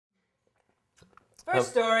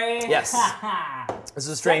First story. Yes. This is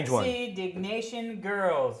a strange one. Sexy Diggnation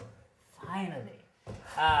Girls. Finally.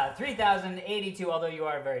 3,082, although you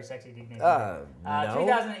are a very sexy Diggnation. No.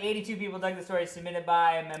 3,082 people dug the story submitted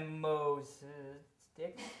by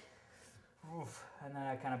Stick. Oof, and then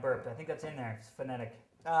I kind of burped. I think that's in there. It's phonetic.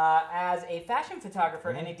 As a fashion photographer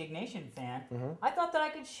and a Diggnation fan, I thought that I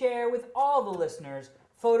could share with all the listeners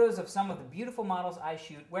photos of some of the beautiful models I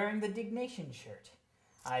shoot wearing the Diggnation shirt.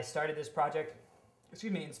 I started this project,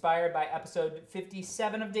 inspired by episode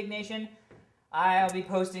 57 of Diggnation. I'll be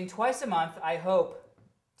posting twice a month, I hope.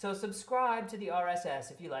 So subscribe to the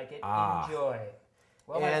RSS if you like it. Enjoy.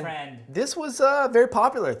 Well, my friend. This was very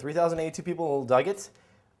popular. 3,082 people dug it.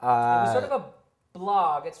 It was sort of a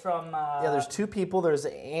blog. It's from... yeah, there's two people. There's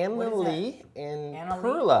Annalie and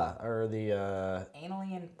Perla, or the...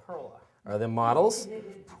 Annalie and Perla. Are the models.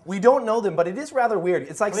 We don't know them, but it is rather weird.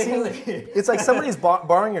 It's like it's like somebody's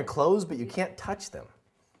borrowing your clothes, but you can't touch them.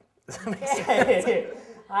 Does that make sense?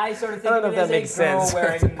 I sort of think of it as a girl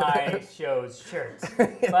wearing my show's shirt.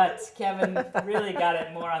 But Kevin really got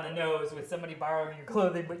it more on the nose with somebody borrowing your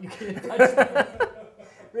clothing, but you can't touch them.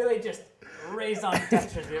 Really just raison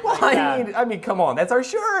touches it well, I mean, come on, that's our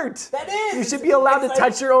shirt. That is. You should be allowed to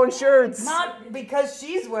touch your own shirts. Not because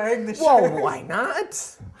she's wearing the shirt. Well, why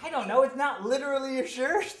not? I don't know. It's not literally your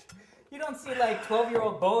shirt. You don't see like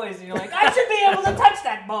 12-year-old boys and you're like, I should be able to touch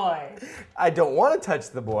that boy. I don't want to touch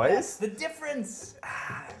the boys. That's the difference.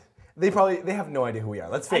 They have no idea who we are.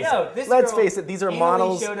 Let's face it. Let's face it. These are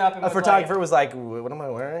models. A photographer was like, "What am I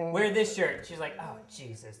wearing?" Wear this shirt. She's like, "Oh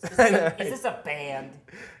Jesus, is this a band?"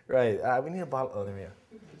 Right. We need a bottle. Oh, there we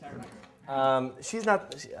go. She's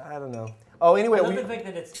not. I don't know. Oh, anyway. I love the fact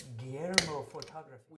that it's Guillermo Photography.